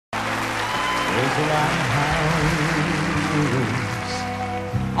There's a lighthouse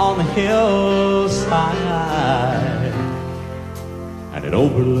on the hillside, and it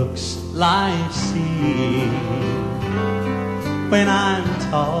overlooks life's sea. When I'm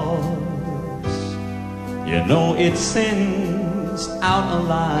tossed, you know it sends out a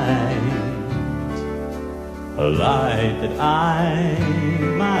light that I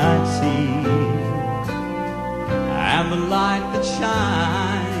might see. And the light that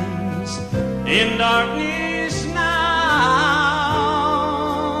shines in darkness now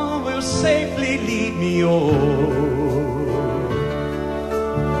will safely lead me o'er.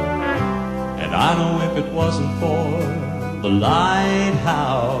 And I know if it wasn't for the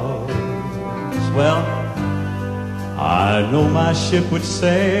lighthouse, well, I know my ship would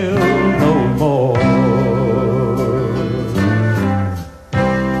sail no more.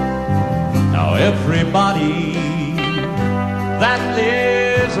 Now everybody that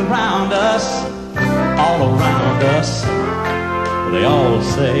lives around us, all around us, they all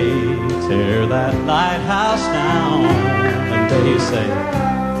say, tear that lighthouse down. And they say,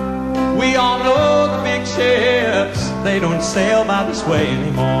 we all know the big ships, they don't sail by this way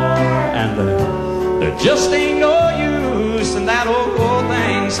anymore. And there just ain't no use in that old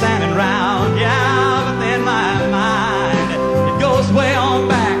thing standing round. Yeah, but then my mind, it goes way on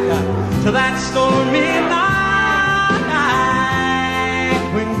back to that stormy night,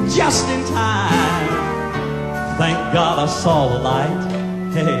 when just in time, thank God I saw the light.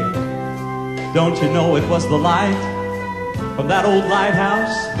 Hey, don't you know it was the light from that old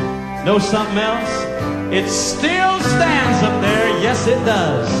lighthouse? Know something else? It still stands up there, yes it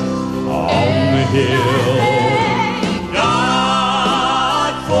does, on the hill.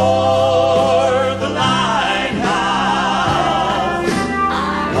 God for